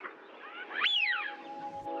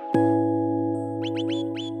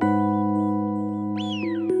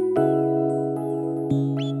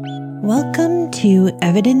Welcome to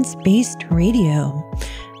Evidence-Based Radio.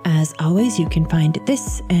 As always, you can find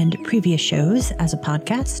this and previous shows as a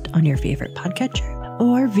podcast on your favorite podcatcher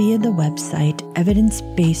or via the website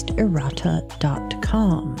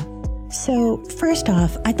evidencebasederrata.com. So first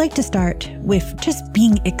off, I'd like to start with just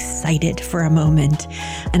being excited for a moment.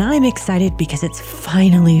 And I'm excited because it's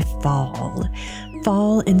finally fall.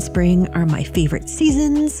 Fall and spring are my favorite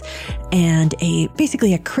seasons, and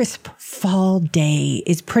basically a crisp fall day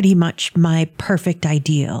is pretty much my perfect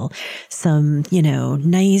ideal. Some,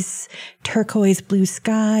 nice turquoise blue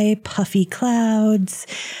sky, puffy clouds,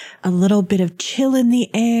 a little bit of chill in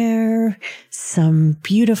the air, some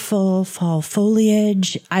beautiful fall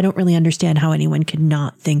foliage. I don't really understand how anyone could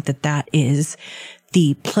not think that that is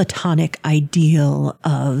the platonic ideal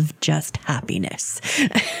of just happiness.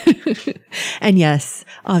 And yes,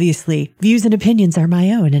 obviously, views and opinions are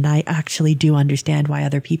my own, and I actually do understand why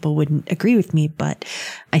other people wouldn't agree with me, but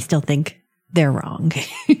I still think they're wrong.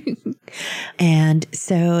 And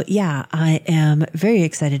so, yeah, I am very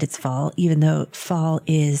excited it's fall, even though fall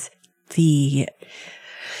is the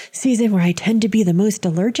season where I tend to be the most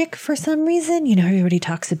allergic for some reason. Everybody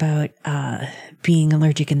talks about being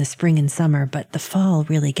allergic in the spring and summer, but the fall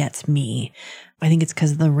really gets me. I think it's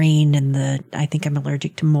because of the rain and I think I'm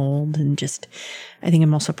allergic to mold, and I think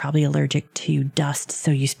I'm also probably allergic to dust. So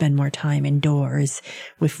you spend more time indoors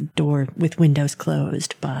with windows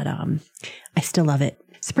closed, but I still love it.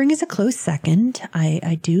 Spring is a close second.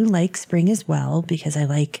 I do like spring as well because I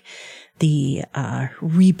like the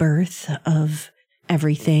rebirth of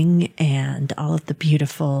everything and all of the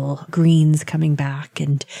beautiful greens coming back.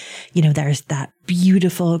 And, there's that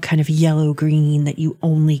beautiful kind of yellow green that you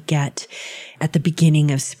only get at the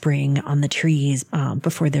beginning of spring on the trees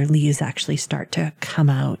before their leaves actually start to come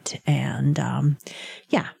out. And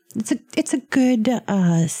it's a good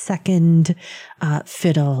second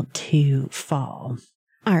fiddle to fall.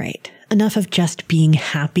 All right. Enough of just being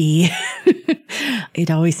happy. It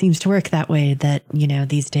always seems to work that way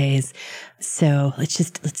these days. So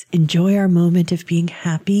let's enjoy our moment of being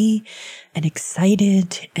happy and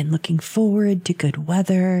excited and looking forward to good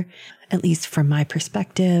weather, at least from my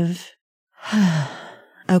perspective.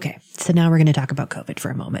 Okay, so now we're going to talk about COVID for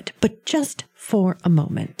a moment, but just for a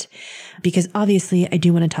moment, because obviously I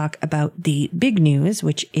do want to talk about the big news,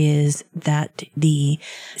 which is that the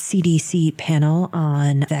CDC panel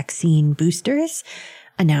on vaccine boosters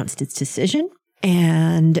announced its decision.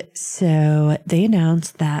 And so they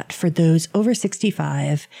announced that for those over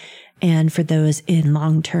 65 and for those in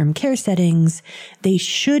long-term care settings, they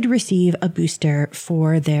should receive a booster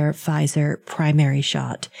for their Pfizer primary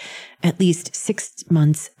shot at least 6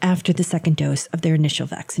 months after the second dose of their initial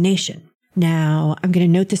vaccination. Now, I'm going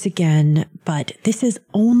to note this again, but this is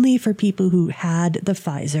only for people who had the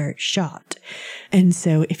Pfizer shot. And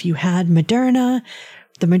so if you had Moderna,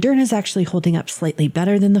 the Moderna is actually holding up slightly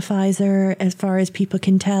better than the Pfizer as far as people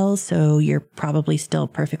can tell, so you're probably still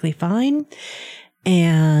perfectly fine.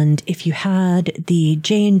 And if you had the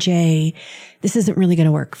J&J, this isn't really going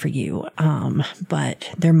to work for you, but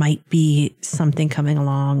there might be something coming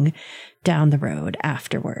along down the road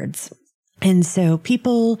afterwards. And so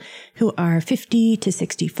people who are 50 to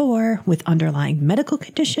 64 with underlying medical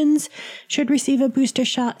conditions should receive a booster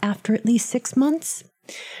shot after at least 6 months.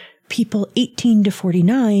 People 18 to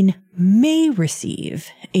 49 may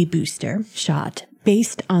receive a booster shot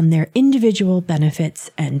based on their individual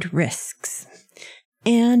benefits and risks.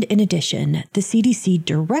 And in addition, the CDC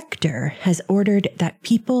director has ordered that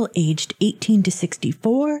people aged 18 to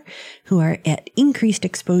 64 who are at increased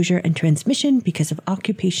exposure and transmission because of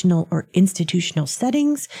occupational or institutional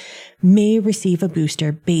settings may receive a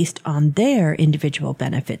booster based on their individual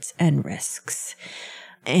benefits and risks.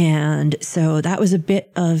 And so that was a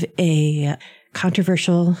bit of a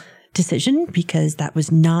controversial decision because that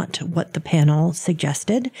was not what the panel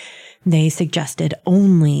suggested. They suggested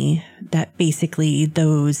only that basically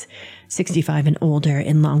those 65 and older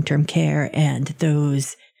in long-term care and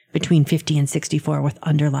those between 50 and 64 with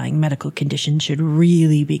underlying medical conditions should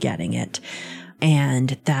really be getting it.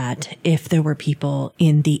 And that if there were people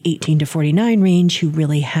in the 18 to 49 range who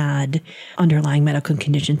really had underlying medical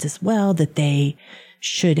conditions as well, that they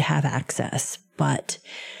should have access. But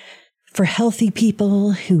for healthy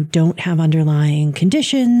people who don't have underlying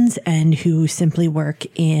conditions and who simply work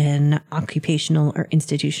in occupational or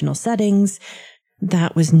institutional settings,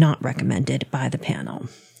 that was not recommended by the panel.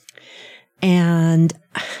 And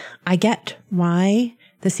I get why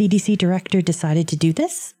the CDC director decided to do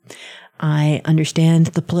this. I understand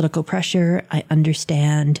the political pressure. I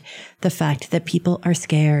understand the fact that people are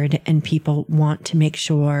scared and people want to make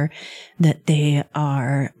sure that they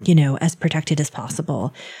are, as protected as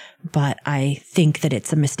possible. But I think that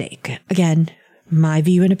it's a mistake. Again, my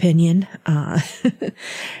view and opinion.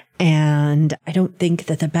 And I don't think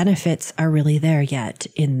that the benefits are really there yet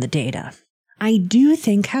in the data. I do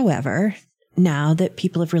think, however, now that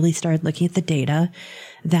people have really started looking at the data,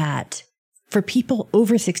 that for people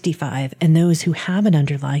over 65 and those who have an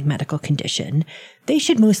underlying medical condition, they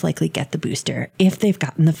should most likely get the booster if they've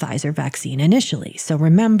gotten the Pfizer vaccine initially. So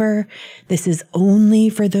remember, this is only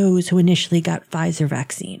for those who initially got Pfizer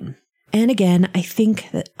vaccine. And again, I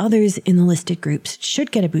think that others in the listed groups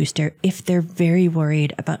should get a booster if they're very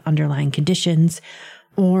worried about underlying conditions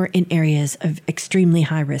or in areas of extremely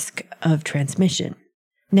high risk of transmission.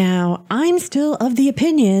 Now, I'm still of the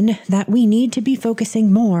opinion that we need to be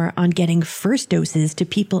focusing more on getting first doses to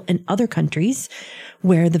people in other countries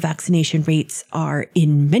where the vaccination rates are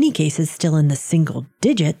in many cases still in the single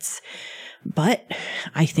digits. But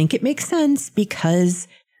I think it makes sense because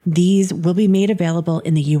these will be made available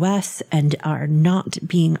in the US and are not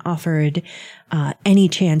being offered any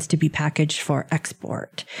chance to be packaged for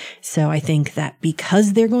export. So I think that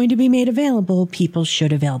because they're going to be made available, people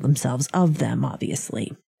should avail themselves of them,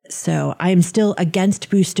 obviously. So I'm still against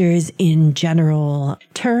boosters in general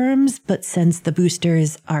terms, but since the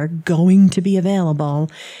boosters are going to be available,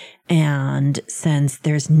 and since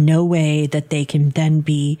there's no way that they can then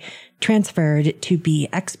be transferred to be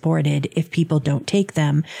exported if people don't take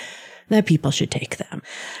them, that people should take them.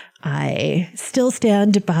 I still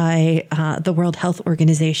stand by the World Health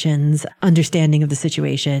Organization's understanding of the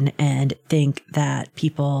situation and think that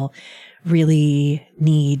people really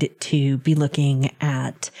need to be looking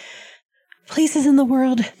at places in the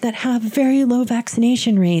world that have very low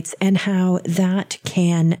vaccination rates and how that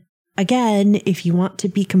can, again, if you want to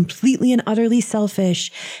be completely and utterly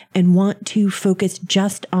selfish and want to focus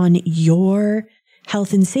just on your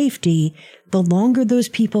health and safety, the longer those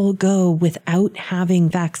people go without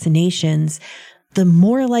having vaccinations, the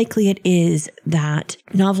more likely it is that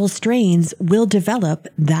novel strains will develop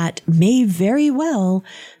that may very well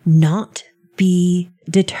not be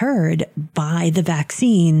deterred by the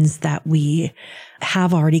vaccines that we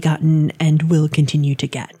have already gotten and will continue to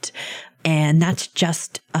get. And that's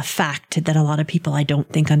just a fact that a lot of people I don't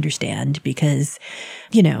think understand because,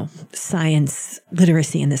 science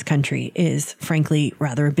literacy in this country is frankly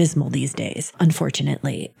rather abysmal these days,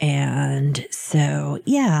 unfortunately. And so,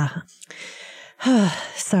 yeah.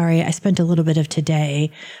 Sorry, I spent a little bit of today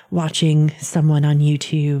watching someone on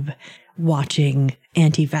YouTube watching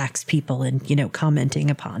anti-vax people and, commenting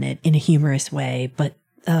upon it in a humorous way. But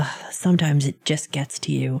sometimes it just gets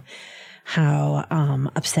to you how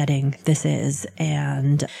upsetting this is.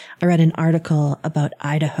 And I read an article about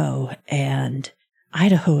Idaho, and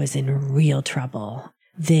Idaho is in real trouble.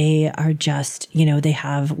 They are just, they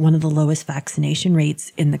have one of the lowest vaccination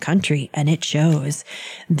rates in the country, and it shows.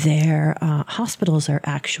 Their hospitals are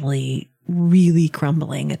actually really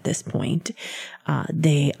crumbling at this point.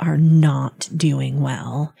 They are not doing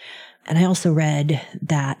well. And I also read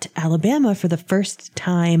that Alabama, for the first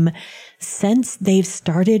time since they've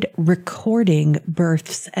started recording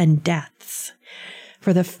births and deaths,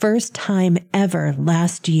 for the first time ever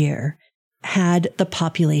last year, had the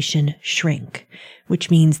population shrink, which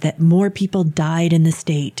means that more people died in the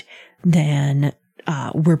state than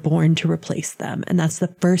were born to replace them. And that's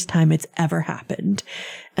the first time it's ever happened.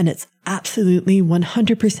 And it's absolutely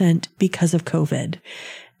 100% because of COVID.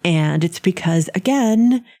 And it's because,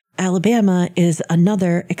 again, Alabama is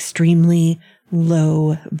another extremely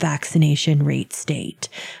low vaccination rate state.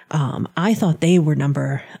 I thought they were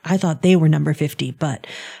number 50, but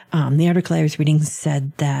the article I was reading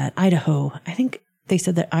said that Idaho, I think they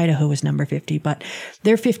said that Idaho was number 50, but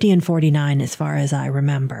they're 50 and 49 as far as I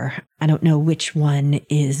remember. I don't know which one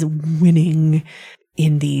is winning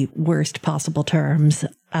in the worst possible terms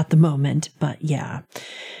at the moment, but yeah.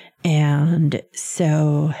 And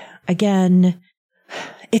so again,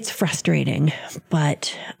 it's frustrating,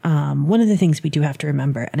 but one of the things we do have to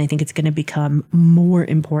remember, and I think it's going to become more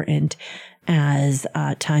important as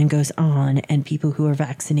time goes on and people who are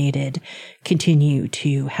vaccinated continue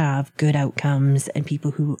to have good outcomes and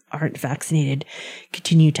people who aren't vaccinated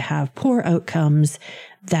continue to have poor outcomes,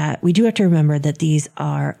 that we do have to remember that these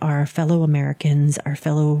are our fellow Americans, our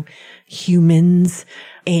fellow humans,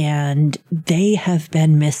 and they have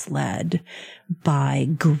been misled by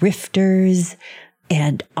grifters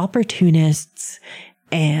and opportunists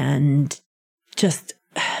and just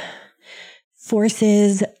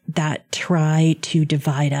forces that try to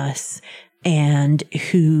divide us and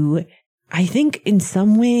who I think in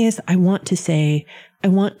some ways I want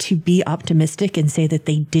to be optimistic and say that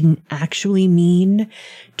they didn't actually mean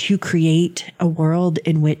to create a world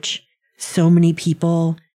in which so many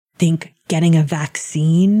people think getting a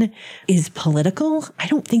vaccine is political. I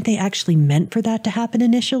don't think they actually meant for that to happen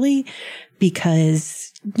initially because,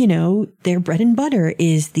 their bread and butter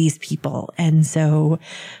is these people. And so,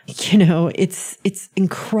 it's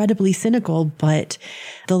incredibly cynical, but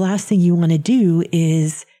the last thing you want to do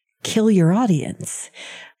is kill your audience.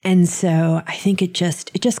 And so I think it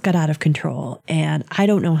just got out of control, and I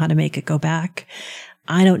don't know how to make it go back.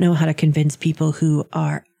 I don't know how to convince people who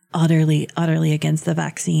are utterly against the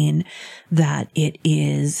vaccine that it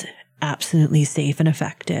is absolutely safe and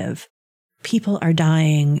effective. People are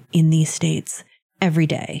dying in these states every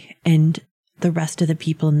day, and the rest of the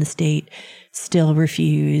people in the state still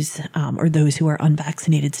refuse, or those who are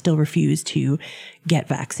unvaccinated still refuse to get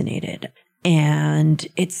vaccinated. And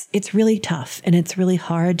it's really tough, and it's really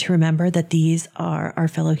hard to remember that these are our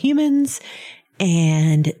fellow humans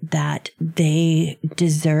and that they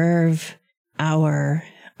deserve our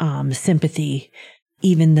sympathy,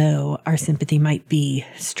 even though our sympathy might be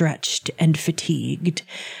stretched and fatigued.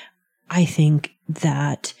 I think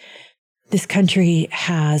that this country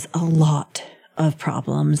has a lot of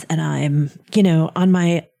problems, and I'm,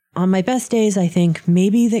 on my best days, I think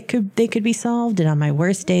maybe they could be solved. And on my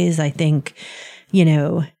worst days, I think,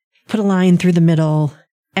 put a line through the middle.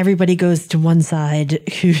 Everybody goes to one side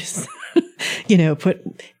who's, put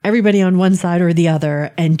everybody on one side or the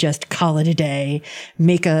other and just call it a day.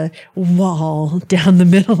 Make a wall down the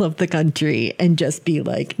middle of the country and just be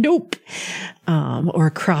like, nope. Or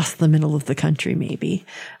across the middle of the country, maybe.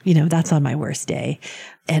 That's on my worst day.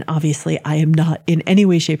 And obviously, I am not in any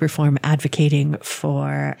way, shape, or form advocating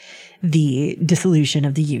for the dissolution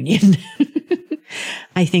of the union.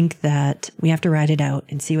 I think that we have to ride it out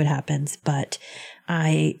and see what happens. But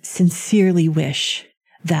I sincerely wish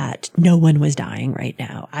that no one was dying right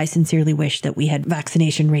now. I sincerely wish that we had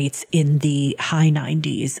vaccination rates in the high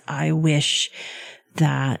 90s. I wish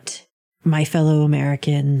that my fellow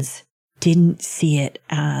Americans didn't see it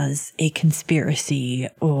as a conspiracy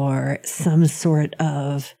or some sort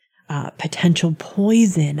of potential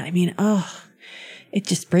poison. I mean, it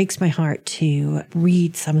just breaks my heart to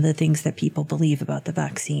read some of the things that people believe about the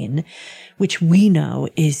vaccine, which we know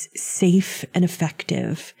is safe and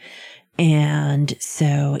effective. And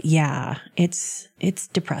so, yeah, it's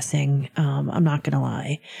depressing. I'm not going to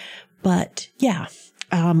lie, but yeah,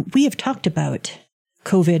 we have talked about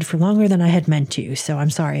COVID for longer than I had meant to. So I'm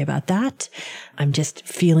sorry about that. I'm just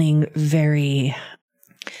feeling very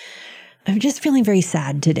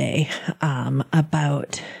sad today,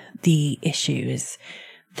 about the issues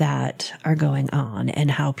that are going on and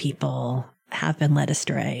how people have been led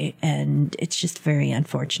astray. And it's just very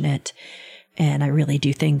unfortunate. And I really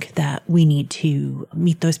do think that we need to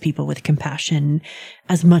meet those people with compassion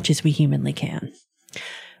as much as we humanly can.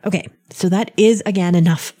 Okay, so that is again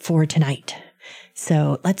enough for tonight.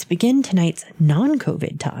 So let's begin tonight's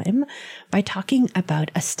non-COVID time by talking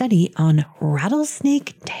about a study on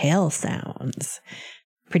rattlesnake tail sounds.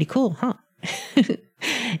 Pretty cool, huh?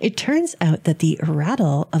 It turns out that the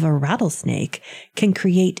rattle of a rattlesnake can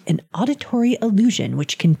create an auditory illusion,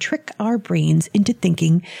 which can trick our brains into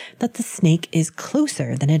thinking that the snake is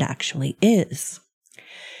closer than it actually is.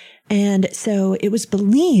 And so it was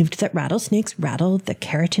believed that rattlesnakes rattle the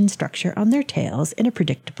keratin structure on their tails in a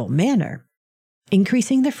predictable manner,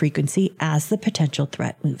 increasing the frequency as the potential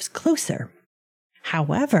threat moves closer.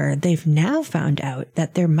 However, they've now found out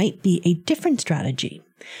that there might be a different strategy,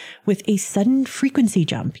 with a sudden frequency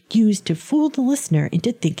jump used to fool the listener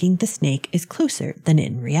into thinking the snake is closer than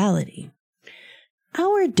in reality.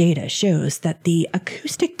 Our data shows that the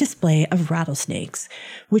acoustic display of rattlesnakes,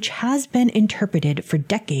 which has been interpreted for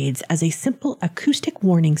decades as a simple acoustic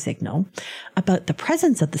warning signal about the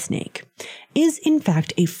presence of the snake, is in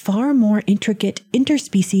fact a far more intricate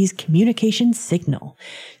interspecies communication signal,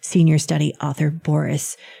 senior study author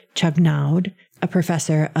Boris Chagnaud, a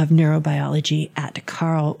professor of neurobiology at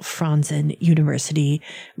Karl Franzen University,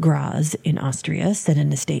 Graz in Austria, said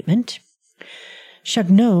in a statement.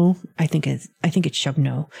 Chagnaud, I think it's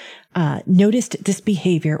Chagnaud, noticed this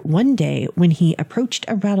behavior one day when he approached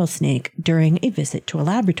a rattlesnake during a visit to a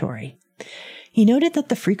laboratory. He noted that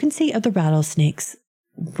the frequency of the rattlesnake's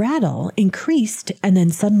rattle increased and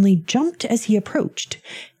then suddenly jumped as he approached,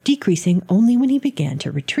 decreasing only when he began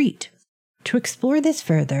to retreat. To explore this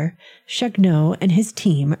further, Chagnaud and his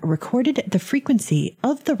team recorded the frequency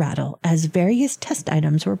of the rattle as various test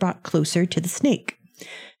items were brought closer to the snake.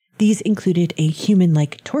 These included a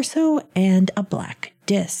human-like torso and a black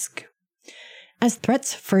disc. As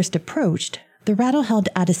threats first approached, the rattle held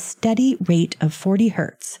at a steady rate of 40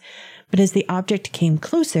 hertz, but as the object came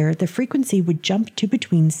closer, the frequency would jump to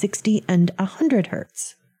between 60 and 100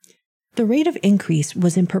 hertz. The rate of increase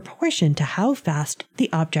was in proportion to how fast the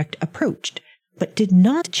object approached, but did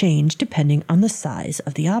not change depending on the size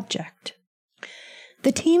of the object.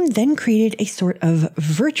 The team then created a sort of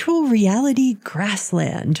virtual reality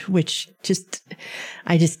grassland, which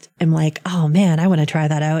I am like, oh man, I want to try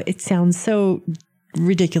that out. It sounds so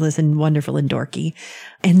ridiculous and wonderful and dorky.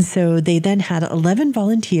 And so they then had 11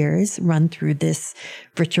 volunteers run through this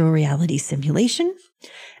virtual reality simulation.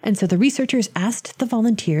 And so the researchers asked the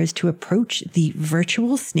volunteers to approach the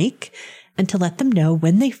virtual snake and to let them know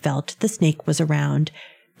when they felt the snake was around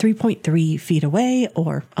 3.3 feet away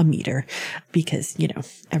or a meter, because,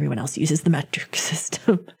 everyone else uses the metric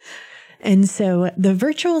system. And so the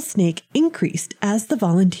virtual snake increased as the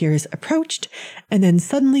volunteers approached and then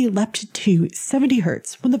suddenly leapt to 70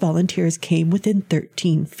 hertz when the volunteers came within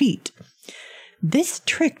 13 feet. This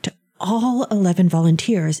tricked all 11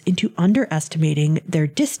 volunteers into underestimating their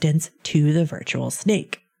distance to the virtual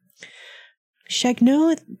snake.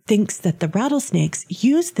 Chagnon thinks that the rattlesnakes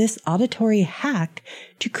use this auditory hack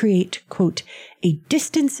to create, quote, a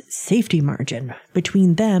distance safety margin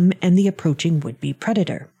between them and the approaching would-be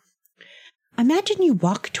predator. Imagine you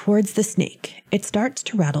walk towards the snake. It starts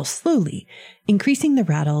to rattle slowly, increasing the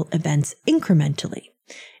rattle events incrementally.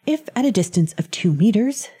 If at a distance of 2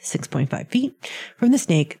 meters, 6.5 feet, from the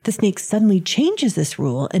snake suddenly changes this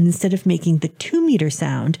rule, and instead of making the 2-meter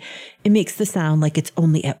sound, it makes the sound like it's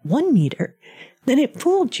only at 1 meter, then it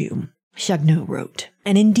fooled you, Chagnon wrote.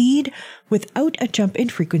 And indeed, without a jump in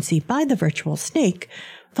frequency by the virtual snake,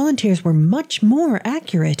 volunteers were much more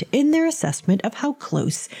accurate in their assessment of how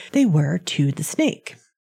close they were to the snake.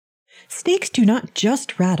 Snakes do not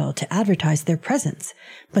just rattle to advertise their presence,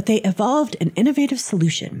 but they evolved an innovative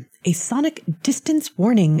solution, a sonic distance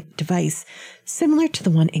warning device similar to the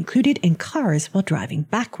one included in cars while driving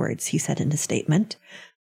backwards, he said in a statement.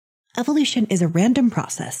 Evolution is a random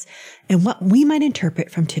process, and what we might interpret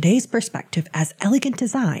from today's perspective as elegant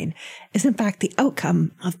design is in fact the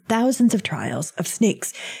outcome of thousands of trials of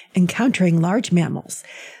snakes encountering large mammals.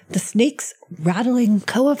 The snakes rattling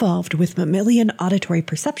co-evolved with mammalian auditory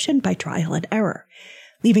perception by trial and error,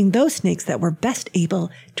 leaving those snakes that were best able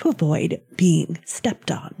to avoid being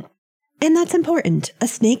stepped on. And that's important. A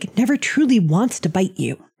snake never truly wants to bite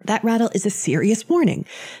you. That rattle is a serious warning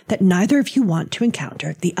that neither of you want to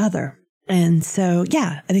encounter the other. And so,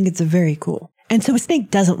 I think it's very cool. And so a snake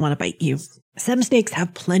doesn't want to bite you. Some snakes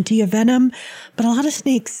have plenty of venom, but a lot of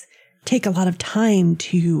snakes take a lot of time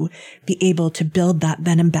to be able to build that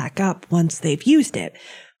venom back up once they've used it.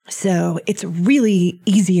 So it's really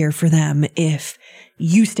easier for them if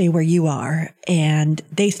you stay where you are and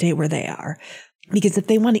they stay where they are. Because if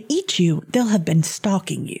they want to eat you, they'll have been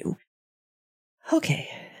stalking you. Okay,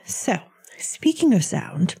 so speaking of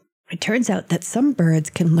sound, it turns out that some birds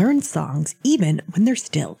can learn songs even when they're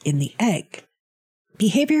still in the egg.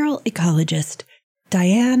 Behavioral ecologist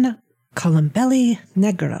Diane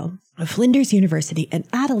Colombelli-Negrel of Flinders University in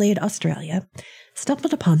Adelaide, Australia,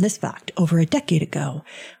 stumbled upon this fact over a decade ago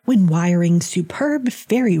when wiring superb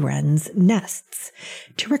fairy wrens' nests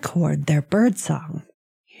to record their bird song.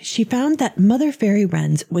 She found that mother fairy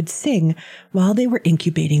wrens would sing while they were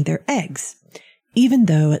incubating their eggs, even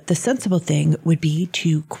though the sensible thing would be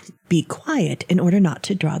to be quiet in order not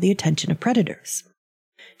to draw the attention of predators.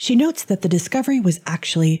 She notes that the discovery was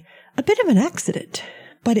actually a bit of an accident,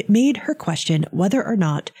 but it made her question whether or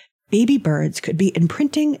not baby birds could be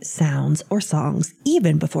imprinting sounds or songs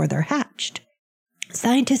even before they're hatched.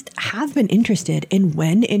 Scientists have been interested in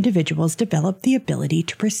when individuals develop the ability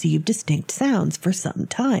to perceive distinct sounds for some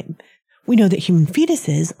time. We know that human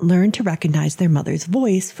fetuses learn to recognize their mother's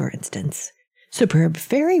voice, for instance. Superb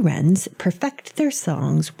fairy wrens perfect their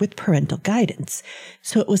songs with parental guidance,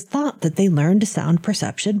 so it was thought that they learned sound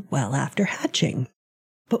perception well after hatching.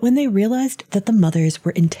 But when they realized that the mothers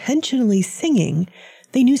were intentionally singing,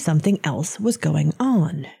 they knew something else was going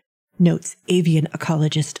on, notes avian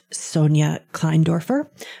ecologist Sonja Kleindorfer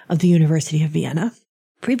of the University of Vienna.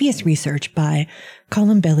 Previous research by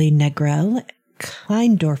Colombelli-Negrel,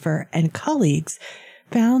 Kleindorfer, and colleagues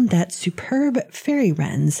found that superb fairy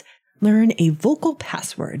wrens learn a vocal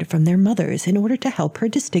password from their mothers in order to help her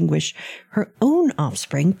distinguish her own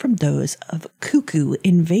offspring from those of cuckoo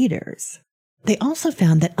invaders. They also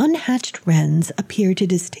found that unhatched wrens appear to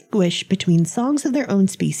distinguish between songs of their own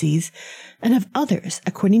species and of others,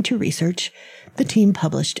 according to research the team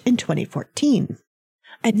published in 2014.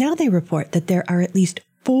 And now they report that there are at least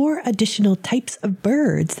 4 additional types of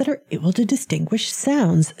birds that are able to distinguish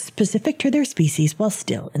sounds specific to their species while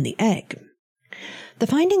still in the egg. The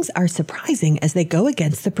findings are surprising as they go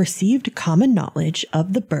against the perceived common knowledge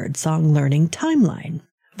of the birdsong learning timeline.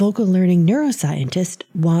 Vocal learning neuroscientist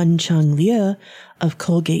Wan-Chung Liu of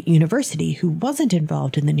Colgate University, who wasn't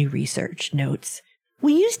involved in the new research, notes,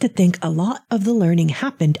 "We used to think a lot of the learning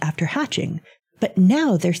happened after hatching, but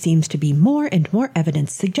now there seems to be more and more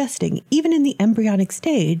evidence suggesting, even in the embryonic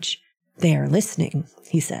stage, they are listening,"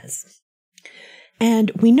 he says. And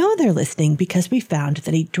we know they're listening because we found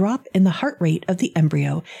that a drop in the heart rate of the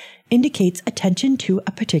embryo indicates attention to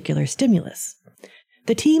a particular stimulus.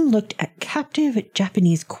 The team looked at captive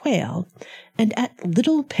Japanese quail and at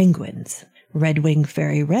little penguins, red-winged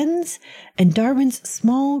fairy wrens, and Darwin's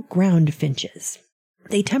small ground finches.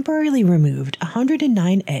 They temporarily removed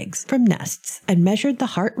 109 eggs from nests and measured the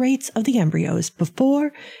heart rates of the embryos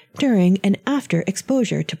before, during, and after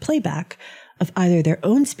exposure to playback of either their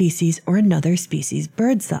own species or another species'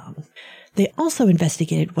 birdsong. They also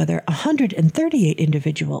investigated whether 138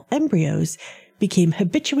 individual embryos became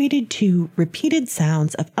habituated to repeated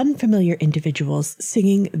sounds of unfamiliar individuals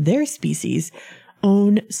singing their species'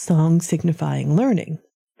 own song signifying learning.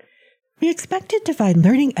 "We expected to find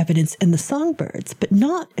learning evidence in the songbirds, but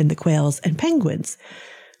not in the quails and penguins,"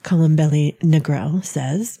 Colombelli Negrel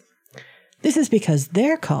says. This is because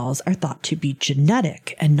their calls are thought to be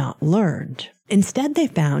genetic and not learned. Instead, they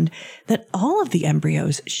found that all of the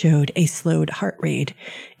embryos showed a slowed heart rate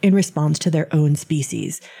in response to their own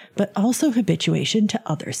species, but also habituation to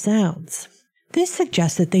other sounds. This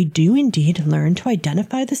suggests that they do indeed learn to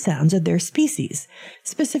identify the sounds of their species,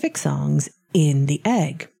 specific songs, in the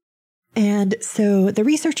egg. And so the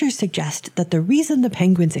researchers suggest that the reason the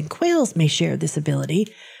penguins and quails may share this ability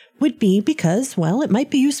would be because, well, it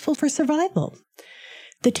might be useful for survival.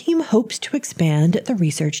 The team hopes to expand the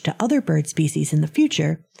research to other bird species in the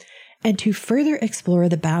future and to further explore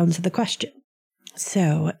the bounds of the question.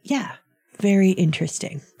 So, yeah, very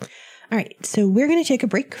interesting. All right, so we're going to take a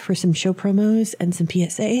break for some show promos and some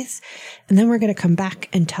PSAs, and then we're going to come back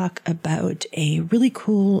and talk about a really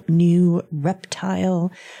cool new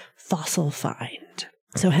reptile fossil find.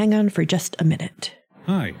 So hang on for just a minute.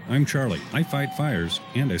 Hi, I'm Charlie. I fight fires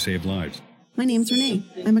and I save lives. My name's Renee.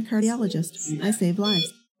 I'm a cardiologist. I save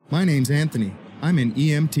lives. My name's Anthony. I'm an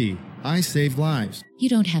EMT. I save lives. You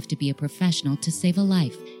don't have to be a professional to save a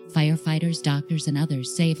life. Firefighters, doctors, and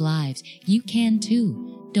others save lives. You can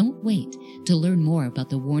too. Don't wait. To learn more about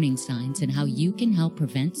the warning signs and how you can help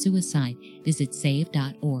prevent suicide, visit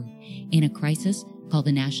save.org. In a crisis, call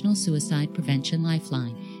the National Suicide Prevention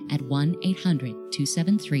Lifeline at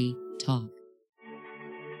 1-800-273-TALK.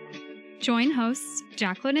 Join hosts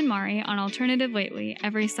Jacqueline and Mari on Alternative Lately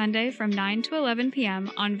every Sunday from 9 to 11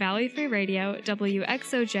 p.m. on Valley Free Radio,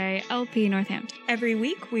 WXOJ, LP Northampton. Every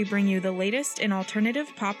week, we bring you the latest in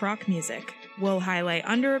alternative pop rock music. We'll highlight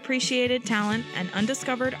underappreciated talent and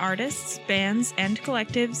undiscovered artists, bands, and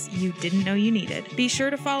collectives you didn't know you needed. Be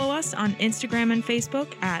sure to follow us on Instagram and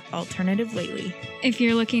Facebook at Alternative Lately. If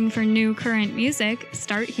you're looking for new current music,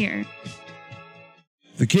 start here.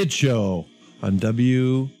 The Kid Show on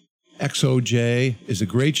WXOJ is a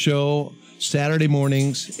great show, Saturday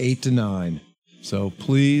mornings, 8 to 9. So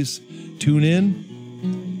please tune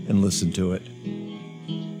in and listen to it.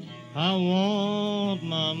 I want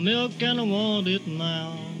my milk and I want it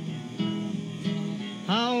now.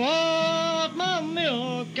 I want my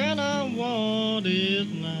milk and I want it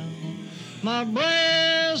now. My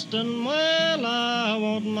breast and well, I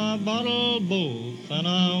want my bottle both. And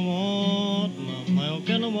I want my milk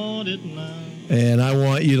and I want it now. And I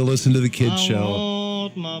want you to listen to the Kids Show. I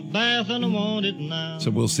want my bath and I want it now. So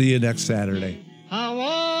we'll see you next Saturday. I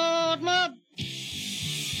want my...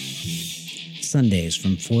 Sundays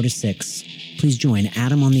from 4 to 6. Please join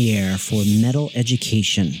Adam on the air for Metal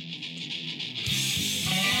Education.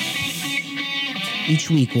 Each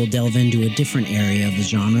week we'll delve into a different area of the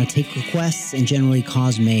genre, take requests, and generally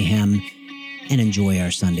cause mayhem, and enjoy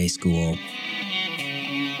our Sunday school.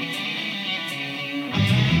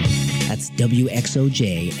 That's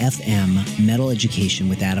WXOJ FM Metal Education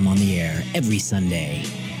with Adam on the air every Sunday.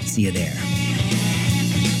 See you there.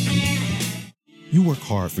 You work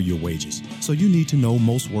hard for your wages, so you need to know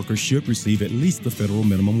most workers should receive at least the federal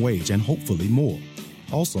minimum wage and hopefully more.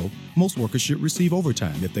 Also, most workers should receive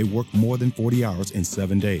overtime if they work more than 40 hours in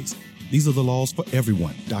 7 days. These are the laws for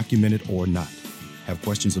everyone, documented or not. Have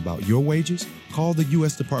questions about your wages? Call the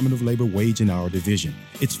U.S. Department of Labor Wage and Hour Division.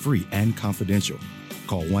 It's free and confidential.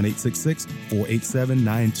 Call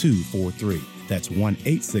 1-866-487-9243. That's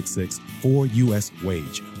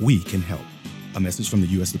 1-866-4US-WAGE. We can help. A message from the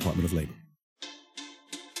U.S. Department of Labor.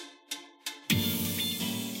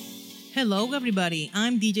 Hello everybody,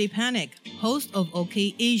 I'm DJ Panic, host of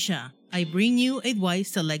OK Asia. I bring you a wide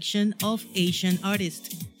selection of Asian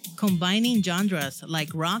artists, combining genres like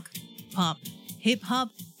rock, pop, hip-hop,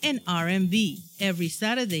 and R&B every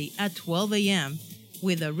Saturday at 12 a.m.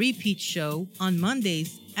 with a repeat show on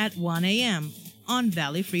Mondays at 1 a.m. on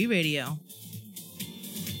Valley Free Radio.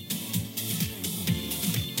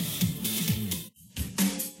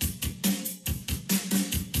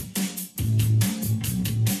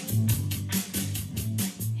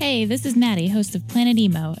 Hey, this is Maddie, host of Planet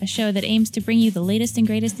Emo, a show that aims to bring you the latest and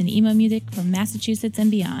greatest in emo music from Massachusetts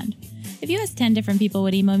and beyond. If you ask 10 different people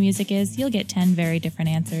what emo music is, you'll get 10 very different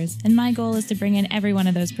answers, and my goal is to bring in every one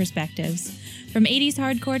of those perspectives. From 80s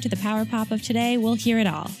hardcore to the power pop of today, we'll hear it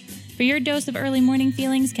all. For your dose of early morning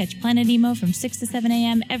feelings, catch Planet Emo from 6 to 7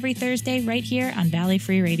 a.m. every Thursday right here on Valley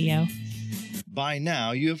Free Radio. By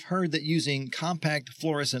now, you have heard that using compact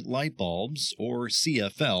fluorescent light bulbs, or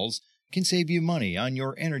CFLs, can save you money on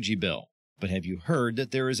your energy bill. But have you heard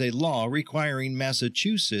that there is a law requiring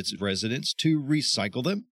Massachusetts residents to recycle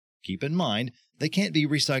them? Keep in mind, they can't be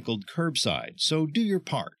recycled curbside, so do your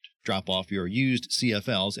part. Drop off your used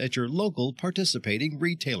CFLs at your local participating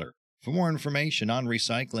retailer. For more information on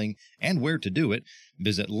recycling and where to do it,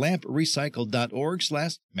 visit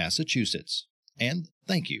lamprecycle.org/Massachusetts. And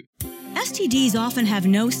thank you. STDs often have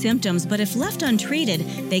no symptoms, but if left untreated,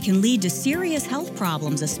 they can lead to serious health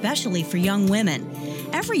problems, especially for young women.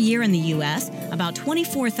 Every year in the U.S., about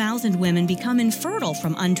 24,000 women become infertile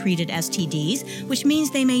from untreated STDs, which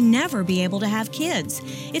means they may never be able to have kids.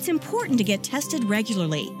 It's important to get tested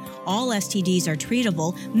regularly. All STDs are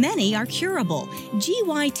treatable, many are curable.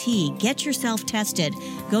 GYT, get yourself tested.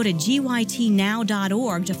 Go to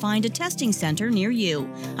gytnow.org to find a testing center near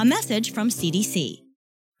you. A message from CDC.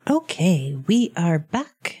 Okay, we are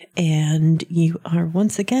back, and you are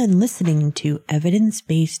once again listening to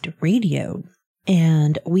Evidence-Based Radio.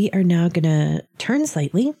 And we are now going to turn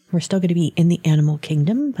slightly. We're still going to be in the animal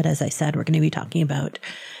kingdom, but as I said, we're going to be talking about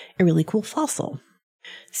a really cool fossil.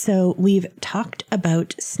 So we've talked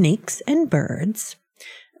about snakes and birds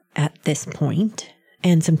at this point,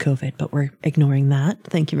 and some COVID, but we're ignoring that.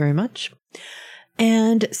 Thank you very much.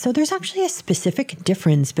 And so there's actually a specific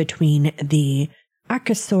difference between the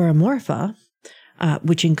Archosauromorpha,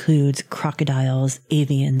 which includes crocodiles,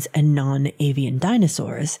 avians, and non-avian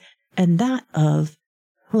dinosaurs, and that of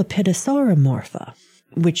Lepidosauromorpha,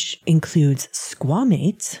 which includes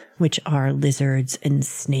squamates, which are lizards and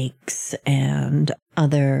snakes and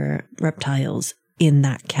other reptiles in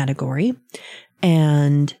that category,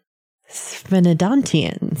 and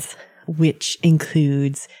sphenodontians, which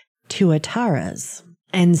includes tuataras.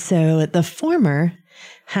 And so the former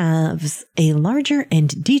has a larger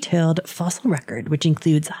and detailed fossil record, which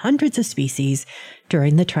includes hundreds of species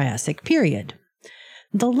during the Triassic period.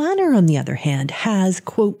 The latter, on the other hand, has,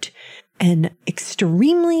 quote, an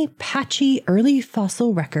extremely patchy early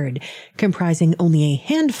fossil record comprising only a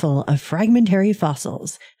handful of fragmentary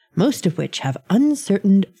fossils, most of which have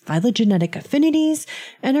uncertain phylogenetic affinities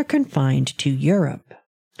and are confined to Europe.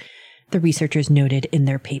 The researchers noted in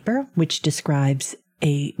their paper, which describes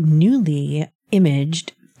a newly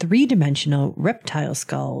imaged three-dimensional reptile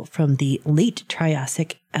skull from the late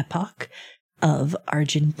Triassic epoch of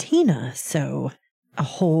Argentina. So a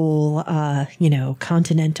whole,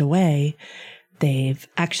 continent away, they've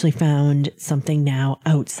actually found something now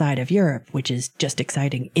outside of Europe, which is just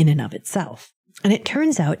exciting in and of itself. And it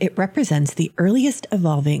turns out it represents the earliest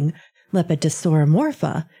evolving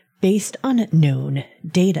Lepidosauromorpha based on known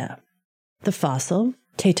data. The fossil,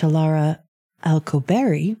 Tetulara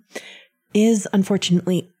alcoberi, is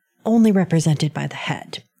unfortunately only represented by the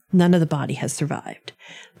head. None of the body has survived.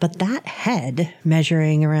 But that head,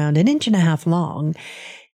 measuring around 1.5 inches long,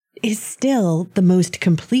 is still the most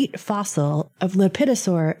complete fossil of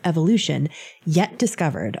Lepidosaur evolution yet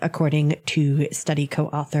discovered, according to study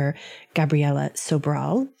co-author Gabriela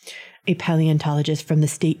Sobral, a paleontologist from the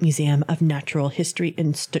State Museum of Natural History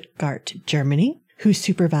in Stuttgart, Germany, who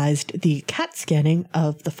supervised the CAT scanning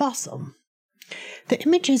of the fossil. The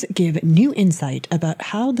images give new insight about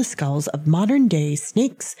how the skulls of modern-day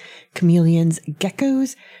snakes, chameleons,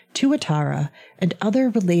 geckos, tuatara, and other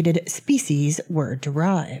related species were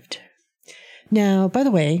derived. Now, by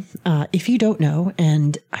the way, if you don't know,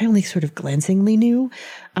 and I only sort of glancingly knew,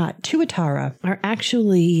 tuatara are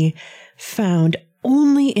actually found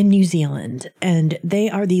only in New Zealand, and they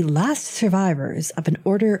are the last survivors of an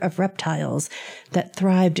order of reptiles that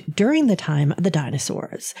thrived during the time of the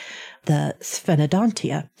dinosaurs, the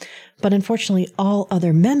Sphenodontia. But unfortunately, all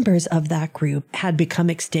other members of that group had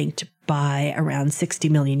become extinct by around 60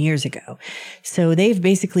 million years ago. So they've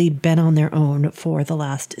basically been on their own for the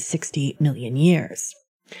last 60 million years.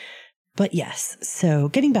 But yes, so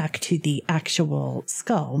getting back to the actual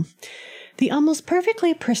skull, the almost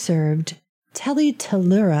perfectly preserved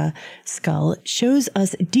Telluride skull shows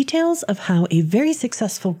us details of how a very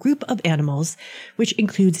successful group of animals, which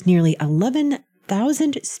includes nearly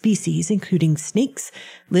 11,000 species, including snakes,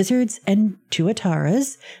 lizards, and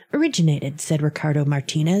tuataras, originated, said Ricardo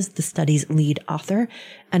Martinez, the study's lead author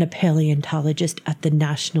and a paleontologist at the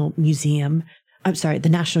National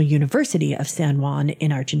University of San Juan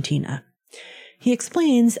in Argentina. He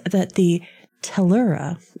explains that the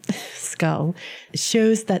Telluride skull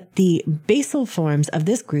shows that the basal forms of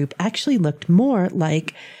this group actually looked more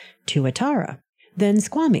like tuatara than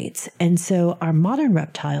squamates, and so our modern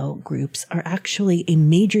reptile groups are actually a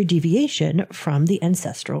major deviation from the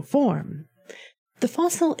ancestral form. The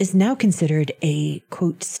fossil is now considered a,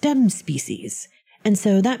 quote, stem species, and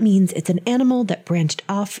so that means it's an animal that branched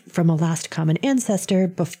off from a last common ancestor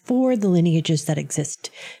before the lineages that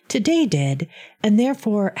exist today did, and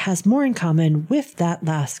therefore has more in common with that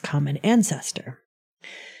last common ancestor.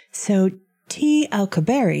 So T.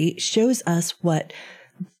 Alcubierre shows us what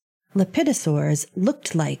lepidosaurs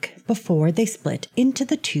looked like before they split into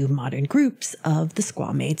the two modern groups of the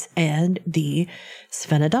squamates and the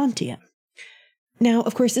Sphenodontia. Now,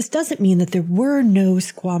 of course, this doesn't mean that there were no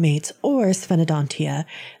squamates or Sphenodontia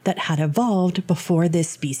that had evolved before this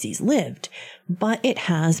species lived, but it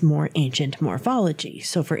has more ancient morphology.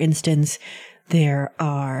 So, for instance, there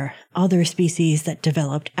are other species that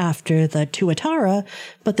developed after the tuatara,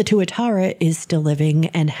 but the tuatara is still living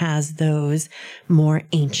and has those more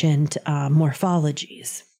ancient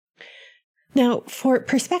morphologies. Now, for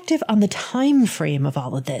perspective on the time frame of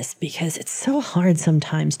all of this, because it's so hard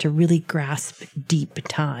sometimes to really grasp deep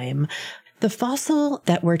time, the fossil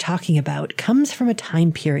that we're talking about comes from a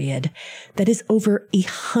time period that is over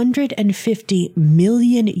 150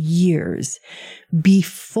 million years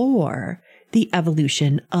before the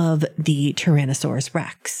evolution of the Tyrannosaurus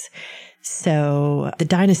rex. So the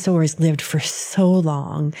dinosaurs lived for so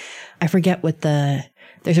long. I forget what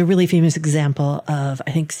there's a really famous example of,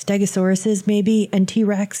 I think, Stegosauruses maybe and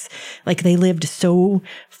T-Rex. Like they lived so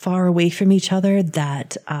far away from each other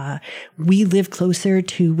that we live closer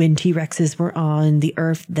to when T-Rexes were on the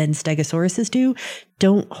earth than Stegosauruses do.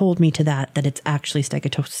 Don't hold me to that it's actually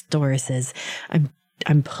Stegosauruses.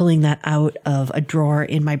 I'm pulling that out of a drawer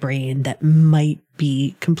in my brain that might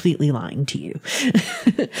be completely lying to you.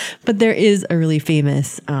 But there is a really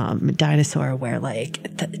famous dinosaur where like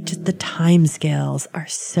the time scales are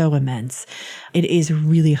so immense. It is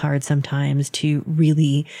really hard sometimes to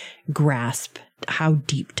really grasp how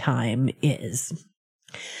deep time is.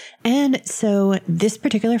 And so this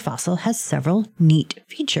particular fossil has several neat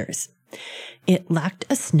features. It lacked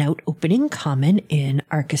a snout opening common in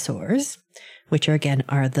archosaurs, which are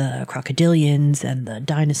the crocodilians and the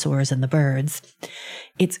dinosaurs and the birds.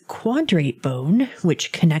 Its quadrate bone,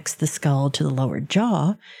 which connects the skull to the lower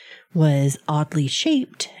jaw, was oddly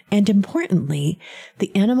shaped, and importantly,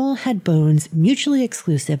 the animal had bones mutually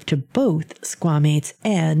exclusive to both squamates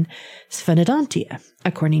and Sphenodontia,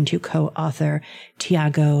 according to co-author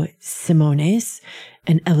Tiago Simoes,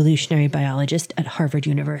 an evolutionary biologist at Harvard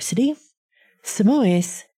University.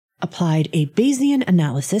 Simoes applied a Bayesian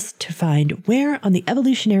analysis to find where on the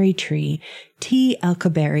evolutionary tree T.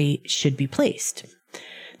 alcubierre should be placed.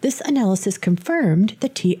 This analysis confirmed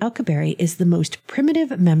that T. alcubierre is the most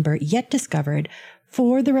primitive member yet discovered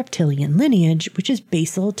for the reptilian lineage, which is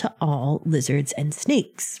basal to all lizards and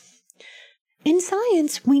snakes. In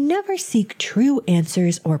science, we never seek true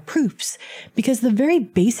answers or proofs because the very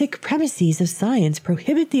basic premises of science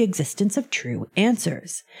prohibit the existence of true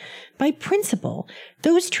answers. By principle,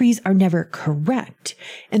 those trees are never correct,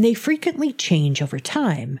 and they frequently change over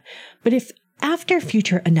time. But if after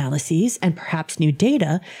future analyses and perhaps new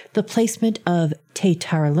data, the placement of T.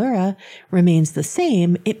 Telluride remains the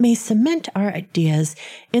same, it may cement our ideas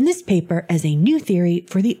in this paper as a new theory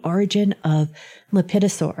for the origin of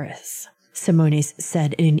Lepidosaurus, Simoes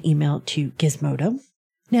said in an email to Gizmodo.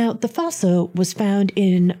 Now, the fossil was found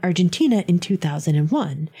in Argentina in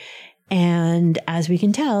 2001, and as we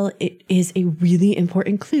can tell, it is a really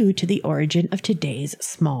important clue to the origin of today's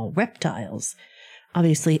small reptiles,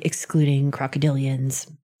 obviously excluding crocodilians.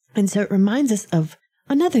 And so it reminds us of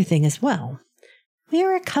another thing as well. We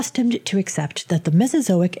are accustomed to accept that the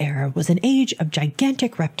Mesozoic era was an age of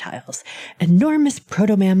gigantic reptiles, enormous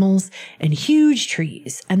proto-mammals, and huge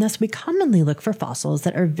trees, and thus we commonly look for fossils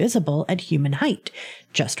that are visible at human height,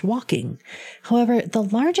 just walking. However, the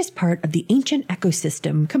largest part of the ancient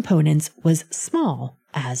ecosystem components was small,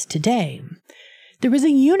 as today. There was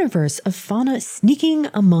a universe of fauna sneaking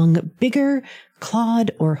among bigger,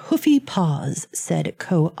 clawed or hoofy paws, said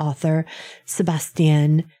co-author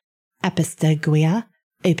Sebastián Apisteguía,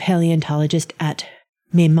 a paleontologist at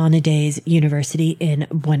Maimonides University in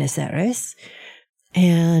Buenos Aires.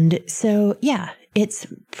 And so, yeah, it's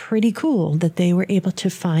pretty cool that they were able to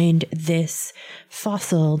find this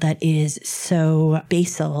fossil that is so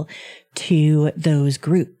basal to those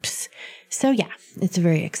groups. So yeah, it's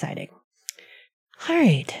very exciting. All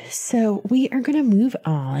right, so we are going to move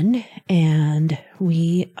on and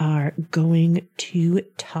we are going to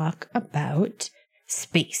talk about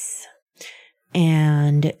space.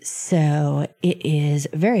 And so it is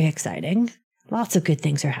very exciting. Lots of good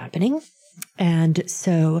things are happening. And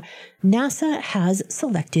so NASA has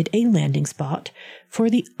selected a landing spot for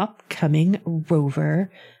the upcoming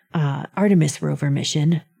rover, Artemis rover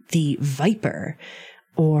mission, the Viper,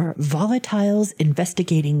 or Volatiles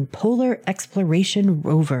Investigating Polar Exploration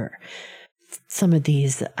Rover. Some of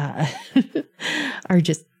these are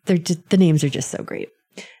just the names are just so great.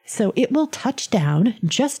 So it will touch down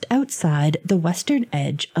just outside the western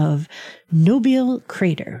edge of Nobile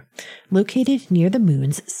Crater, located near the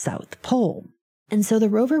moon's south pole. And so the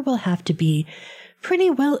rover will have to be pretty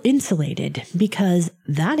well insulated because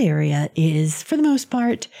that area is, for the most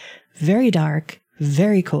part, very dark,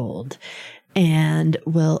 very cold, and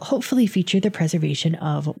will hopefully feature the preservation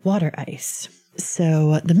of water ice.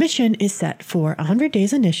 So the mission is set for 100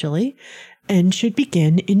 days initially and should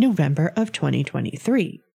begin in November of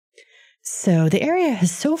 2023. So the area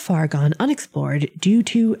has so far gone unexplored due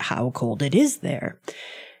to how cold it is there.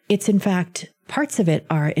 It's in fact, parts of it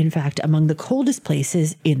are in fact among the coldest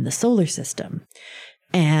places in the solar system.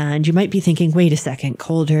 And you might be thinking, wait a second,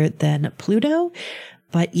 colder than Pluto?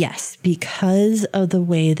 But yes, because of the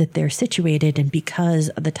way that they're situated and because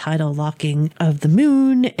of the tidal locking of the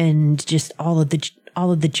moon and just all of the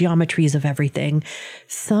geometries of everything,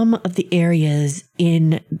 some of the areas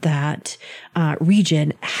in that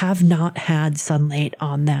region have not had sunlight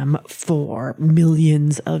on them for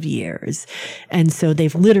millions of years. And so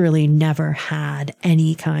they've literally never had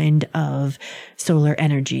any kind of solar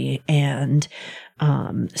energy. And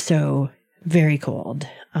so very cold,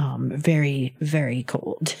 very, very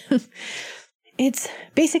cold. It's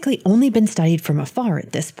basically only been studied from afar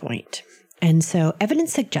at this point. And so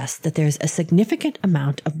evidence suggests that there's a significant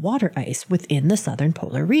amount of water ice within the southern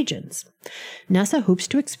polar regions. NASA hopes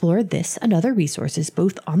to explore this and other resources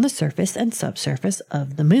both on the surface and subsurface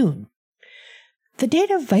of the moon. The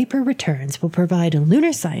data Viper returns will provide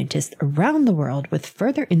lunar scientists around the world with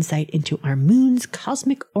further insight into our moon's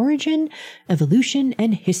cosmic origin, evolution,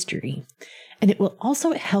 and history. And it will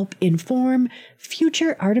also help inform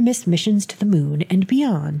future Artemis missions to the moon and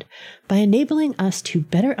beyond by enabling us to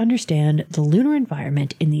better understand the lunar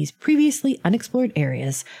environment in these previously unexplored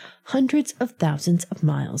areas hundreds of thousands of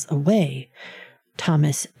miles away.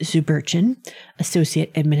 Thomas Zuberchin,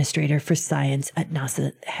 Associate Administrator for Science at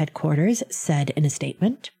NASA headquarters, said in a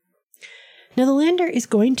statement. Now, the lander is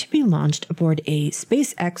going to be launched aboard a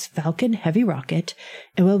SpaceX Falcon Heavy rocket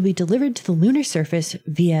and will be delivered to the lunar surface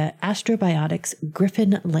via Astrobotics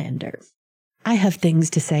Griffin lander. I have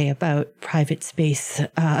things to say about private space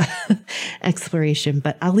exploration,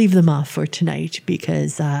 but I'll leave them off for tonight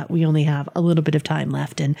because we only have a little bit of time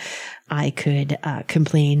left, and I could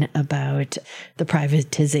complain about the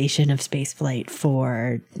privatization of spaceflight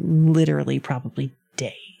for literally probably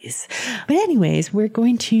days. But anyways, we're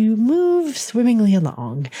going to move swimmingly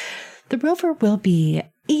along. The rover will be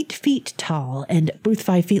 8 feet tall and both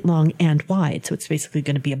 5 feet long and wide. So it's basically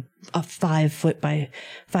going to be a 5 foot by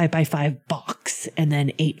 5 by 5 box and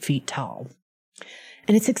then 8 feet tall.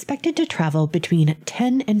 And it's expected to travel between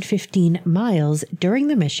 10 and 15 miles during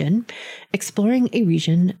the mission, exploring a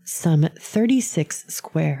region some 36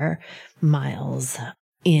 square miles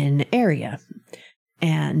in area.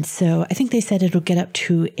 And so I think they said it'll get up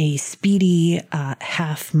to a speedy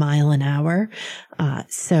half mile an hour.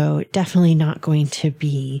 So definitely not going to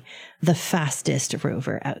be the fastest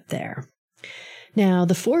rover out there. Now,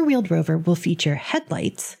 the 4-wheeled rover will feature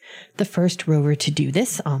headlights, the first rover to do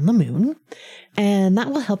this on the moon, and that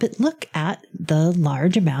will help it look at the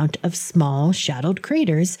large amount of small shadowed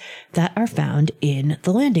craters that are found in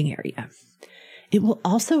the landing area. It will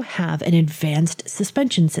also have an advanced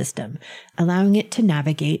suspension system, allowing it to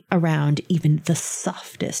navigate around even the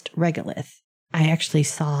softest regolith. I actually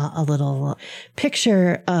saw a little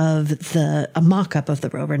picture of a mock-up of the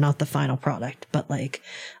rover, not the final product, but like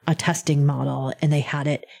a testing model, and they had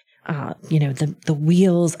it The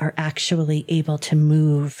wheels are actually able to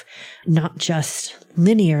move not just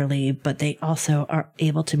linearly, but they also are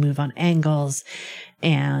able to move on angles.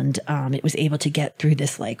 And it was able to get through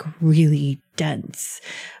this like really dense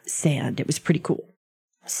sand. It was pretty cool.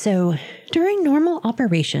 So during normal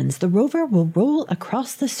operations, the rover will roll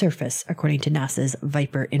across the surface, according to NASA's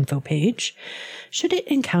Viper info page. Should it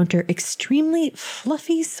encounter extremely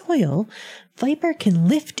fluffy soil, Viper can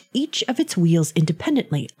lift each of its wheels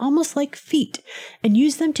independently, almost like feet, and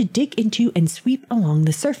use them to dig into and sweep along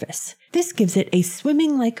the surface. This gives it a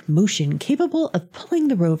swimming-like motion capable of pulling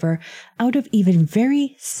the rover out of even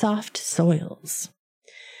very soft soils.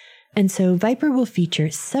 And so Viper will feature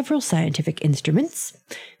several scientific instruments: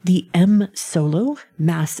 the M-SOLO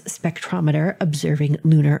mass spectrometer observing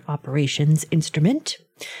lunar operations instrument,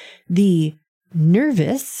 the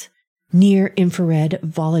NIRVIS near-infrared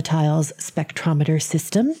volatiles spectrometer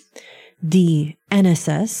system, the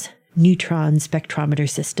NSS neutron spectrometer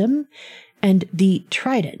system, and the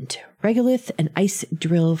TRIDENT regolith and ice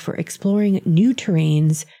drill for exploring new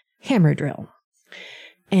terrains hammer drill.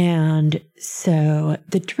 And so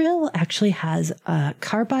the drill actually has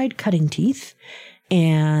carbide cutting teeth,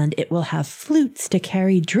 and it will have flutes to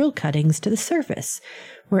carry drill cuttings to the surface,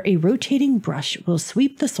 where a rotating brush will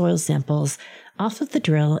sweep the soil samples off of the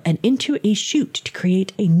drill and into a chute to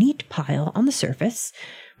create a neat pile on the surface,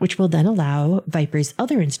 which will then allow Viper's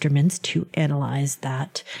other instruments to analyze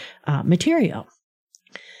that material.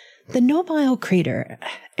 The Nobile crater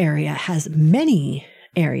area has many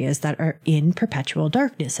areas that are in perpetual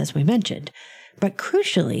darkness, as we mentioned, but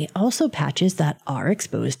crucially also patches that are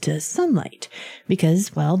exposed to sunlight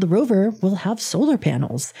because, well, the rover will have solar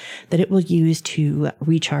panels that it will use to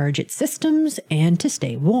recharge its systems and to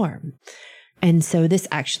stay warm. And so this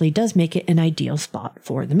actually does make it an ideal spot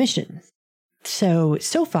for the mission. So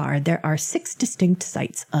far, there are 6 distinct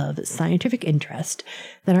sites of scientific interest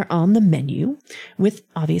that are on the menu, with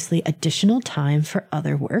obviously additional time for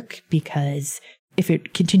other work, because if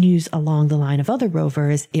it continues along the line of other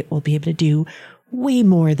rovers, it will be able to do way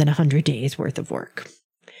more than 100 days worth of work.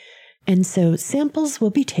 And so samples will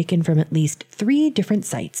be taken from at least 3 different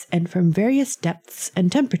sites and from various depths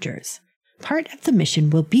and temperatures. Part of the mission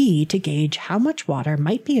will be to gauge how much water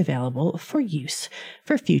might be available for use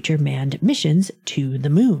for future manned missions to the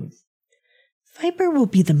moon. Viper will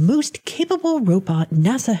be the most capable robot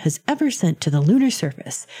NASA has ever sent to the lunar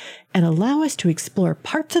surface and allow us to explore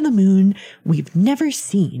parts of the moon we've never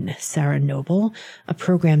seen, Sarah Noble, a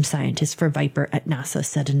program scientist for Viper at NASA,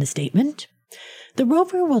 said in a statement. The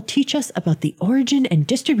rover will teach us about the origin and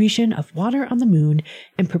distribution of water on the moon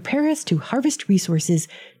and prepare us to harvest resources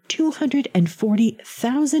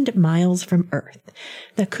 240,000 miles from Earth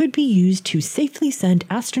that could be used to safely send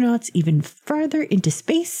astronauts even farther into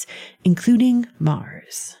space, including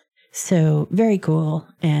Mars. So very cool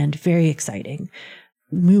and very exciting.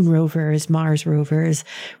 Moon rovers, Mars rovers.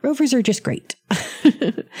 Rovers are just great.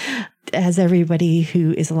 As everybody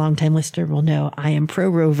who is a longtime listener will know, I am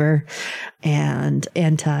pro-rover and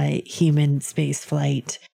anti-human space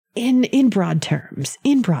flight. In broad terms.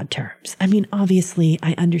 I mean, obviously,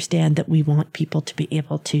 I understand that we want people to be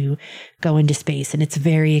able to go into space, and it's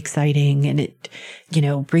very exciting, and it,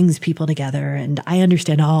 brings people together, and I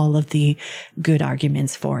understand all of the good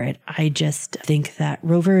arguments for it. I just think that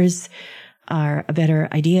rovers are a better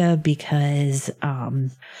idea because,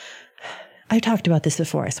 I've talked about this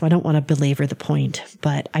before, so I don't want to belabor the point,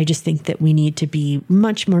 but I just think that we need to be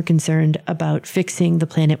much more concerned about fixing the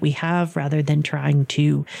planet we have rather than trying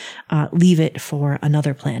to leave it for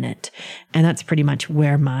another planet. And that's pretty much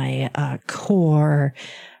where my core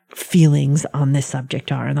feelings on this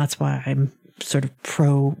subject are. And that's why I'm sort of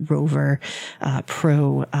pro-rover,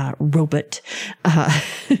 pro-robot.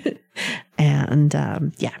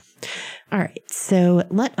 Yeah. All right. So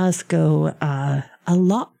let us go a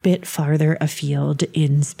lot bit farther afield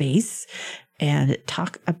in space and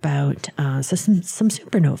talk about some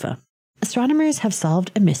supernova. Astronomers have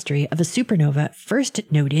solved a mystery of a supernova first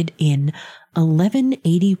noted in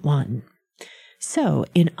 1181. So,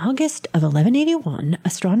 in August of 1181,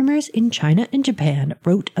 astronomers in China and Japan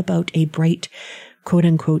wrote about a bright,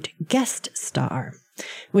 quote-unquote, guest star,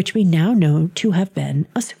 which we now know to have been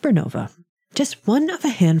a supernova. Just one of a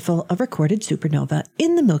handful of recorded supernova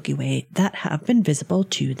in the Milky Way that have been visible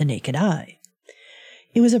to the naked eye.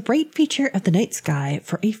 It was a bright feature of the night sky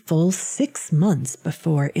for a full 6 months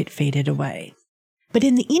before it faded away. But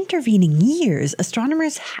in the intervening years,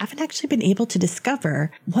 astronomers haven't actually been able to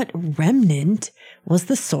discover what remnant was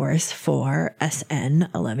the source for SN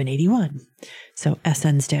 1181. So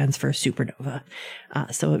SN stands for supernova.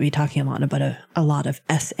 So we'll be talking a lot about a lot of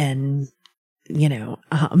SN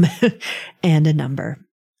and a number.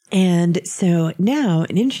 And so now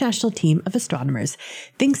an international team of astronomers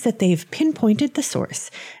thinks that they've pinpointed the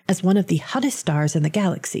source as one of the hottest stars in the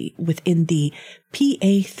galaxy within the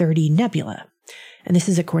PA30 Nebula. And this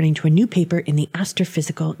is according to a new paper in the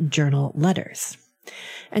Astrophysical Journal Letters.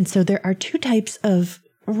 And so there are two types of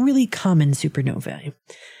really common supernovae.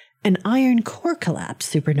 An iron core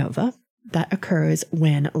collapse supernova that occurs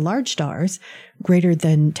when large stars greater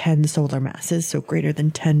than 10 solar masses, so greater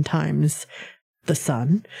than 10 times the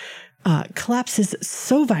sun, collapses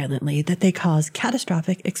so violently that they cause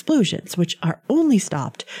catastrophic explosions, which are only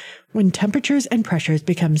stopped when temperatures and pressures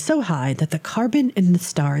become so high that the carbon in the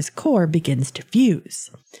star's core begins to fuse.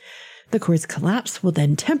 The core's collapse will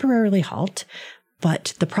then temporarily halt,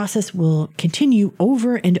 but the process will continue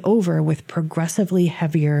over and over with progressively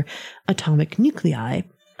heavier atomic nuclei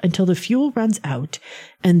until the fuel runs out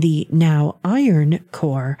and the now iron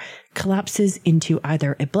core collapses into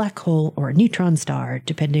either a black hole or a neutron star,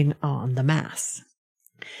 depending on the mass.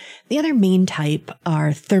 The other main type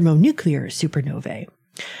are thermonuclear supernovae,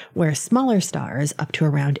 where smaller stars up to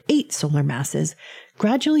around 8 solar masses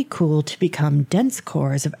gradually cool to become dense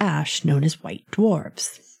cores of ash known as white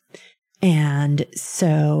dwarfs. And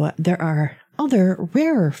so there are other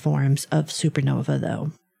rarer forms of supernova,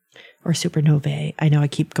 though. Or supernovae. I know I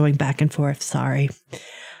keep going back and forth, sorry.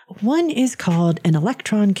 One is called an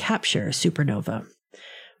electron capture supernova.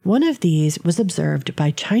 One of these was observed by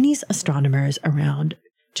Chinese astronomers around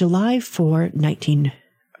July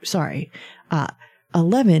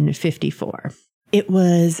 1154. It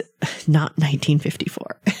was not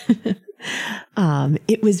 1954.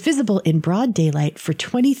 It was visible in broad daylight for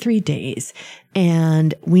 23 days,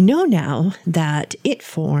 and we know now that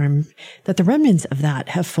the remnants of that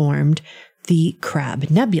have formed the Crab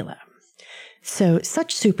Nebula. So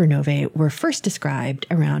such supernovae were first described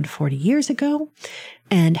around 40 years ago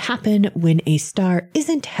and happen when a star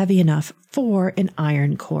isn't heavy enough for an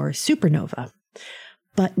iron core supernova,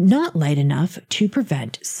 but not light enough to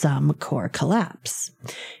prevent some core collapse.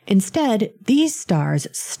 Instead, these stars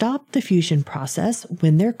stop the fusion process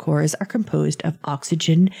when their cores are composed of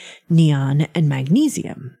oxygen, neon, and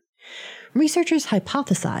magnesium. Researchers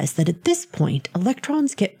hypothesize that at this point,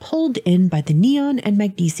 electrons get pulled in by the neon and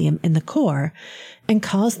magnesium in the core and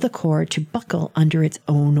cause the core to buckle under its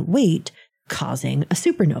own weight, causing a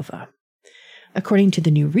supernova. According to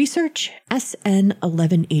the new research, SN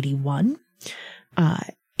 1181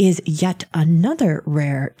 is yet another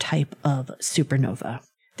rare type of supernova.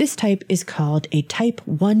 This type is called a type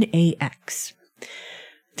 1AX.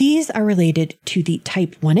 These are related to the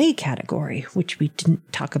type 1A category, which we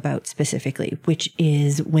didn't talk about specifically, which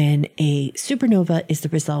is when a supernova is the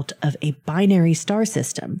result of a binary star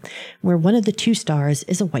system, where one of the two stars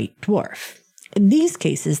is a white dwarf. In these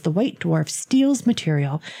cases, the white dwarf steals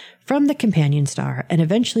material from the companion star and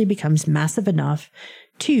eventually becomes massive enough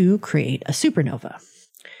to create a supernova.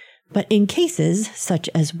 But in cases such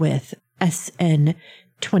as with SN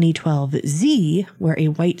 2012Z, where a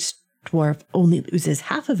white dwarf only loses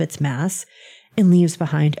half of its mass and leaves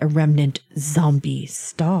behind a remnant zombie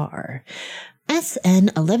star, SN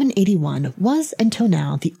 1181 was until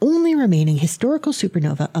now the only remaining historical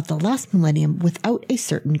supernova of the last millennium without a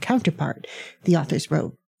certain counterpart, the authors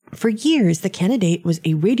wrote. For years, the candidate was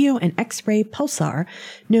a radio and X-ray pulsar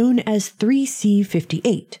known as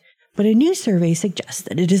 3C58, but a new survey suggests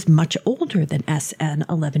that it is much older than SN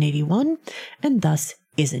 1181 and thus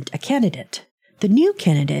isn't a candidate. The new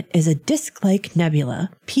candidate is a disk-like nebula,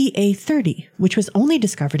 PA30, which was only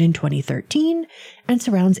discovered in 2013 and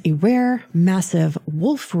surrounds a rare, massive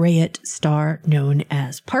Wolf-Rayet star known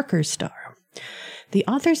as Parker's star. The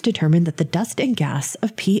authors determined that the dust and gas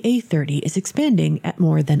of PA30 is expanding at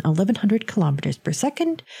more than 1,100 kilometers per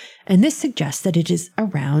second, and this suggests that it is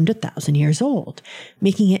around 1,000 years old,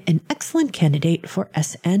 making it an excellent candidate for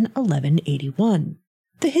SN 1181.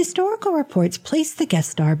 The historical reports place the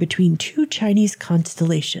guest star between two Chinese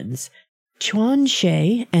constellations,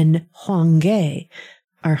 Chuanshe and Huangai.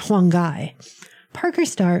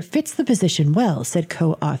 Parker's star fits the position well, said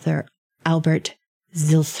co-author Albert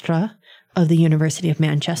Zylstra of the University of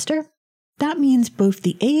Manchester. That means both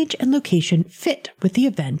the age and location fit with the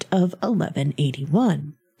event of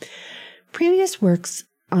 1181. Previous works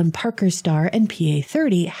on Parker's star and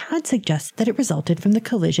PA30 had suggested that it resulted from the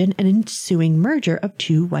collision and ensuing merger of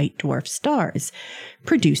two white dwarf stars,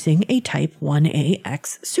 producing a type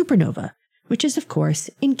 1AX supernova, which is of course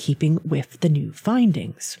in keeping with the new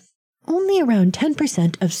findings. Only around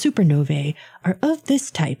 10% of supernovae are of this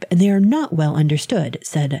type, and they are not well understood,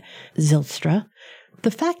 said Zylstra.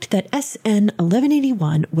 The fact that SN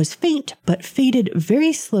 1181 was faint but faded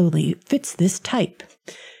very slowly fits this type.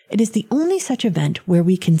 It is the only such event where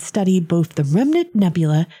we can study both the remnant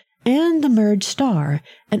nebula and the merged star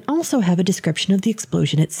and also have a description of the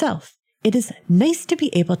explosion itself. It is nice to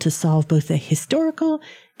be able to solve both a historical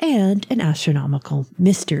and an astronomical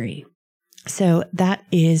mystery. So that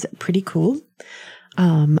is pretty cool.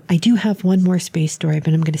 I do have one more space story,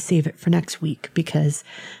 but I'm going to save it for next week because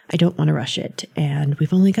I don't want to rush it. And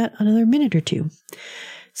we've only got another minute or two.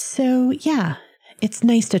 So yeah, it's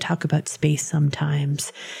nice to talk about space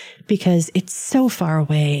sometimes because it's so far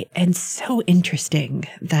away and so interesting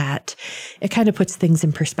that it kind of puts things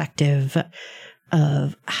in perspective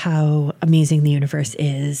of how amazing the universe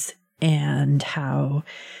is and how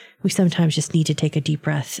we sometimes just need to take a deep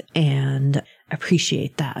breath and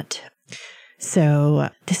appreciate that. So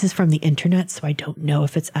this is from the internet, so I don't know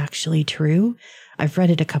if it's actually true. I've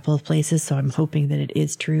read it a couple of places, so I'm hoping that it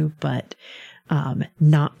is true, but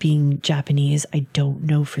not being Japanese, I don't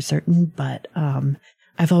know for certain, but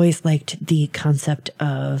I've always liked the concept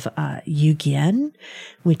of yugien,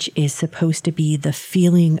 which is supposed to be the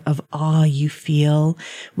feeling of awe you feel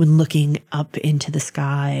when looking up into the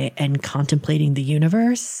sky and contemplating the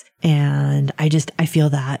universe. And I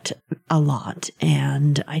feel that a lot.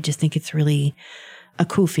 And I just think it's really a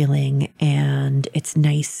cool feeling. And it's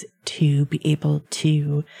nice to be able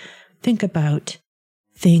to think about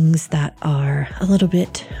things that are a little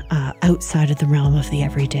bit outside of the realm of the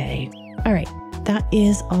everyday. All right. That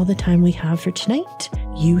is all the time we have for tonight.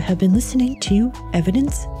 You have been listening to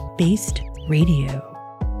Evidence-Based Radio.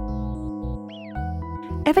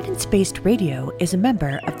 Evidence-Based Radio is a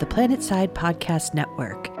member of the PlanetSide Podcast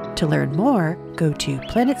Network. To learn more, go to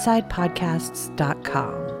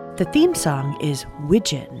planetsidepodcasts.com. The theme song is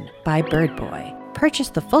Widgeon by Birdboy. Purchase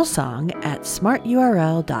the full song at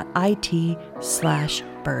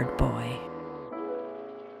smarturl.it/birdboy.